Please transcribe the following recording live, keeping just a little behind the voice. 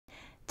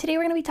Today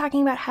we're going to be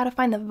talking about how to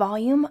find the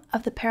volume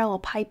of the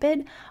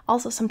parallelepiped,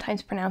 also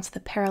sometimes pronounced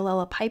the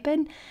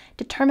parallelepiped,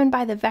 determined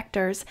by the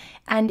vectors.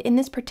 And in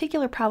this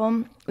particular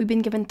problem, we've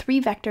been given three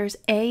vectors,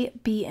 A,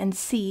 B, and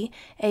C.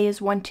 A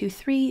is 1, 2,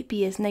 3,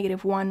 B is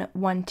 -1,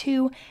 1,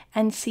 2,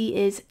 and C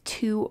is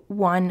 2,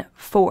 1,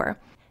 4.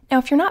 Now,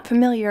 if you're not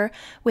familiar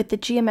with the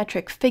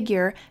geometric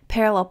figure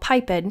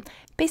parallelepiped,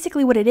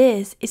 basically what it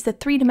is the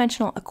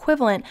three-dimensional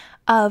equivalent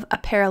of a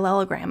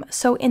parallelogram.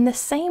 So in the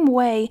same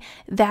way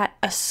that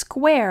a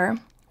square,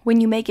 when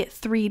you make it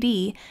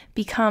 3D,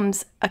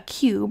 becomes a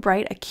cube,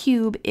 right? A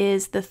cube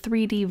is the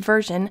 3D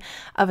version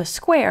of a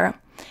square.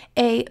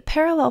 A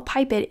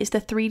parallelepiped is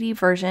the 3D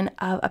version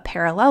of a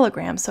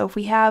parallelogram. So if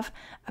we have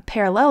a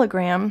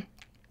parallelogram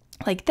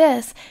like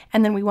this,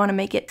 and then we want to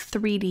make it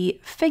 3D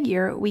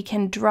figure, we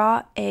can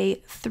draw a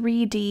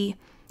 3D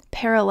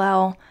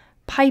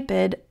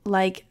parallelepiped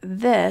like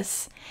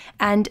this,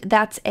 and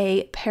that's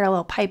a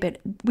parallelepiped.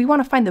 We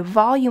want to find the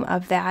volume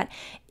of that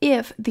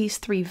if these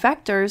three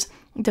vectors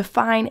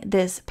define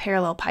this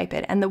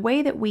parallelepiped. And the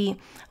way that we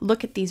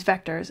look at these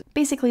vectors,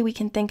 basically we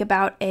can think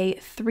about a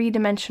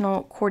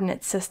three-dimensional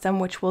coordinate system,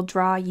 which we'll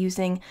draw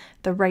using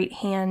the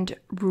right-hand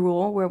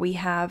rule, where we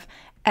have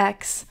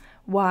x,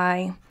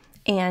 y,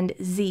 and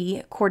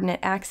z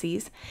coordinate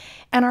axes.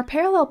 And our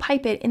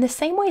parallelepiped, in the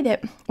same way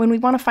that when we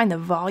want to find the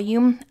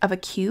volume of a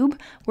cube,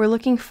 we're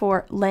looking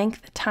for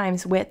length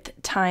times width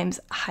times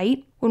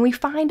height. When we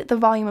find the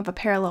volume of a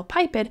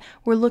parallelepiped,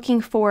 we're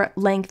looking for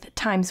length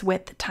times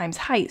width times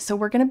height. So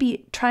we're going to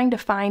be trying to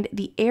find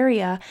the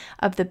area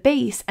of the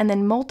base and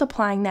then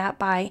multiplying that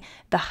by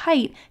the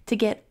height to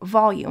get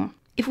volume.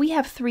 If we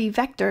have three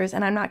vectors,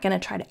 and I'm not going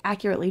to try to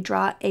accurately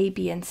draw A,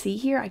 B, and C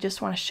here, I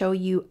just want to show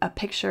you a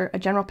picture, a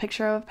general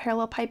picture of a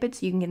parallelepiped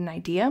so you can get an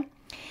idea.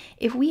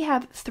 If we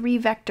have three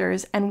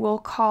vectors, and we'll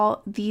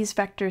call these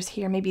vectors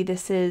here, maybe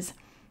this is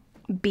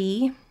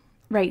B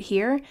right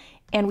here,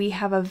 and we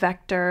have a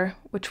vector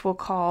which we'll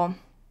call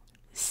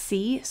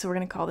C, so we're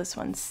going to call this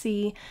one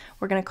C,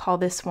 we're going to call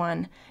this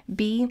one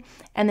B,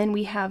 and then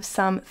we have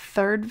some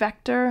third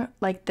vector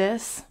like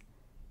this,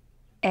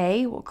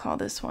 A, we'll call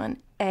this one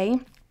A.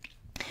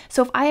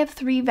 So if I have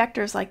three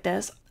vectors like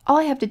this, all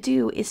I have to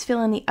do is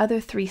fill in the other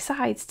three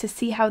sides to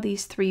see how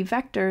these three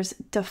vectors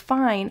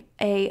define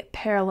a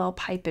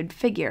parallelepiped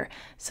figure.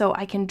 So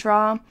I can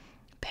draw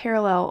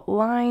parallel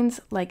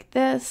lines like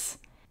this,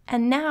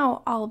 and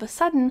now all of a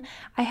sudden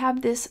I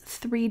have this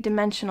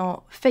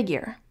three-dimensional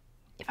figure.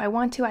 If I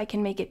want to, I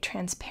can make it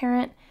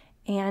transparent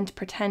and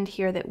pretend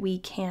here that we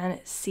can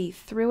see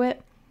through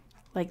it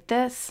like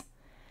this.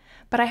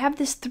 But I have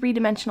this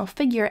three-dimensional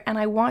figure and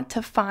I want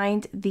to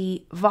find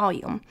the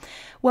volume.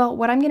 Well,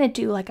 what I'm going to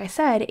do, like I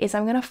said, is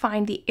I'm going to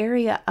find the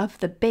area of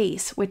the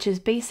base, which is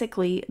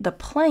basically the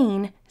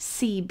plane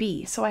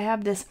CB. So I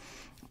have this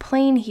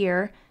plane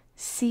here,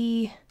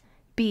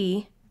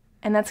 CB,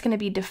 and that's going to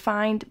be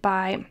defined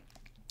by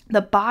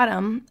the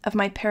bottom of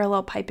my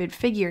parallelepiped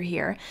figure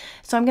here.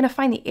 So I'm going to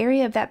find the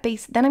area of that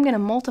base, then I'm going to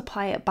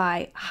multiply it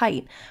by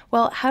height.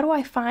 Well, how do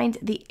I find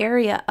the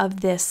area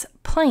of this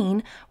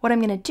plane? What I'm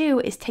going to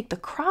do is take the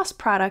cross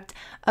product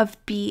of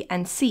B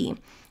and C.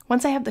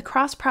 Once I have the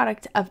cross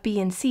product of B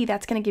and C,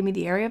 that's going to give me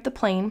the area of the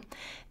plane.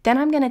 Then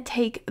I'm going to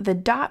take the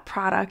dot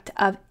product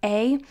of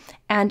A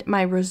and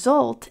my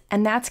result,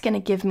 and that's going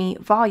to give me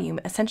volume.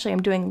 Essentially,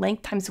 I'm doing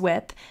length times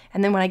width,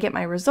 and then when I get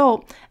my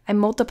result, I'm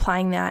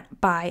multiplying that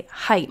by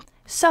height.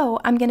 So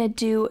I'm going to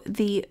do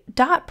the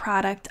dot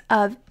product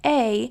of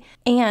A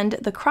and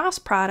the cross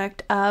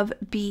product of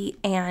B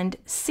and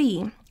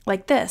C,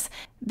 like this.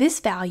 This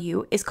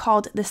value is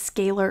called the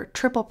scalar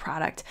triple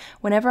product.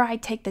 Whenever I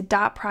take the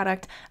dot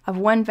product of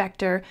one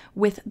vector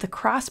with the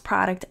cross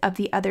product of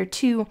the other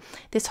two,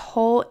 this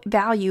whole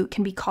value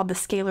can be called the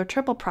scalar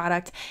triple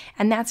product,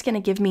 and that's going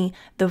to give me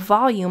the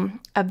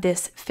volume of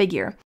this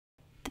figure.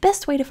 The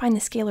best way to find the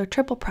scalar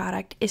triple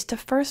product is to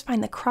first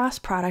find the cross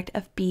product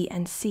of B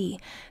and C.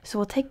 So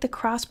we'll take the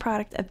cross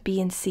product of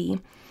B and C.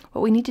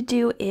 What we need to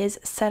do is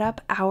set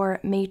up our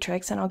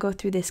matrix, and I'll go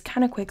through this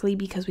kind of quickly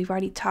because we've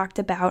already talked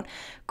about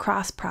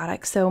cross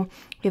products. So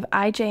we have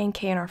I, J, and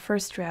K in our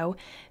first row,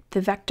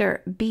 the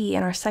vector B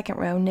in our second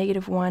row,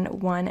 -1,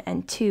 1,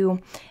 and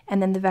 2,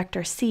 and then the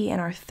vector C in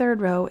our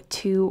third row,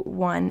 2,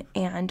 1,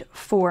 and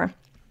 4.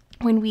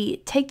 When we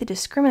take the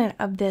discriminant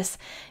of this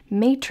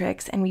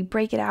matrix and we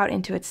break it out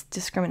into its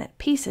discriminant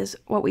pieces,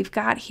 what we've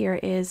got here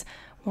is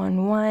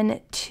 1, 1,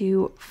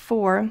 2,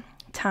 4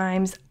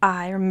 times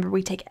I. Remember,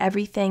 we take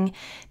everything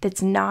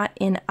that's not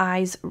in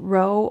I's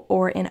row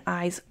or in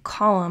I's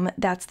column.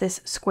 That's this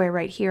square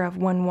right here of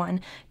 1,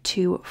 1,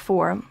 2,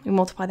 4. We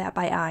multiply that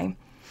by I.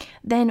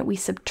 Then we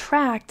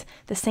subtract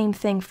the same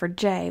thing for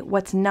J.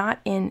 What's not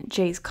in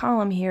J's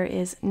column here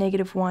is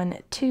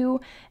 -1,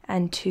 2,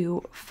 and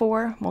 2,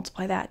 4.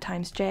 Multiply that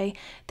times J.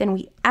 Then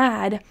we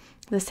add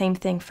the same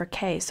thing for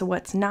K. So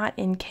what's not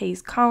in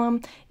K's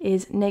column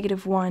is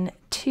 -1,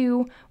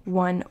 2,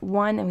 1,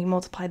 1, and we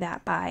multiply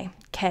that by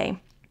K.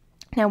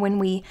 Now when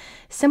we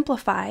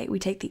simplify, we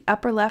take the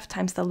upper left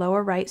times the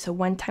lower right, so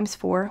 1 times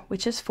 4,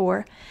 which is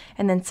 4,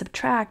 and then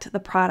subtract the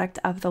product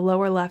of the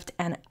lower left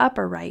and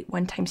upper right,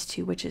 1 times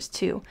 2, which is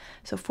 2.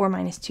 So 4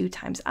 minus 2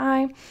 times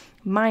I,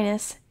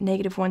 minus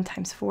negative 1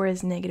 times 4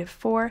 is negative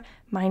 4,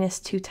 minus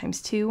 2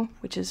 times 2,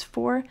 which is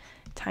 4,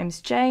 times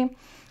j,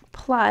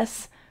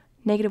 plus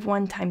negative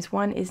 1 times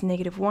 1 is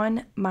negative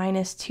 1,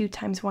 minus 2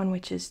 times 1,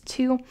 which is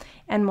 2,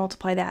 and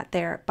multiply that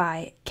there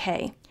by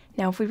k.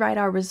 Now if we write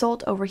our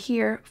result over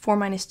here, 4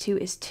 minus 2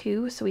 is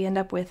 2, so we end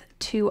up with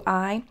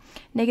 2i.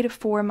 Negative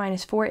 4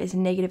 minus 4 is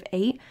negative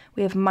 8.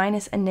 We have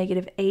minus a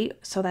negative 8,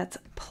 so that's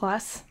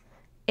plus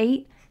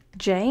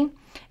 8j.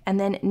 And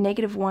then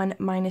negative 1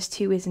 minus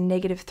 2 is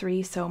negative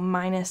 3, so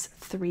minus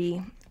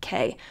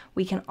 3k.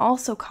 We can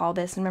also call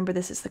this, remember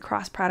this is the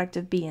cross product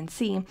of b and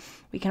c,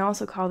 we can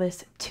also call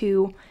this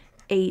 2,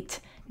 8,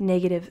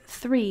 negative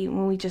 3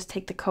 when we just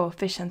take the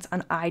coefficients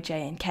on I,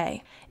 j, and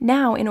k.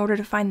 Now, in order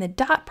to find the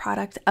dot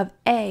product of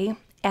A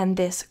and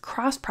this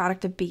cross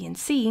product of B and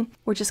C,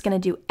 we're just going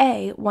to do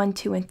A, 1,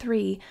 2, and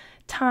 3,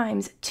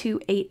 times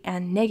 2, 8,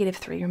 and negative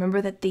 3.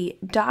 Remember that the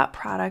dot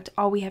product,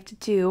 all we have to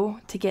do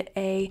to get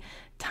A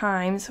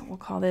times, we'll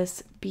call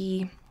this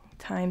B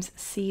times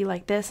C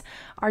like this,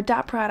 our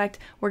dot product,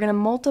 we're going to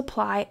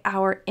multiply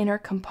our inner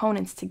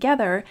components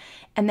together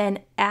and then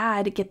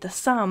get the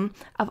sum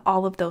of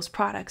all of those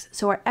products.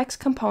 So our x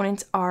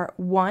components are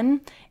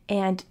 1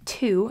 and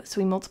 2,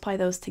 so we multiply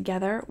those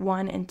together,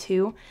 1 and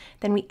 2.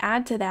 Then we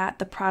add to that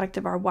the product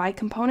of our y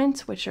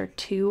components, which are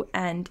 2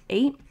 and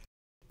 8.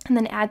 And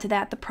then add to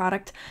that the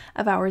product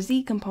of our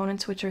z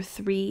components, which are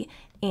 3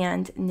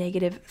 and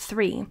negative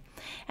 3.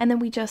 And then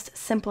we just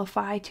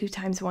simplify. 2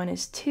 times 1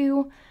 is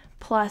 2,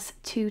 plus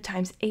 2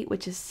 times 8,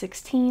 which is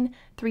 16.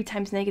 3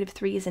 times negative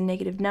 3 is a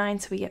negative 9,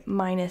 so we get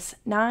minus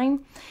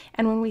 9.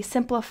 And when we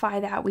simplify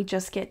that, we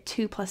just get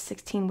 2 plus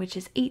 16, which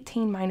is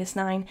 18, minus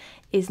 9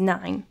 is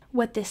 9.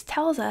 What this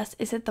tells us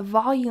is that the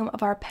volume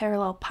of our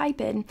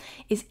parallelepiped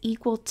is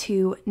equal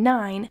to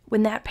 9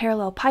 when that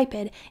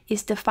parallelepiped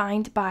is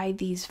defined by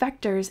these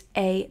vectors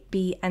A,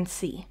 B, and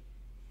C.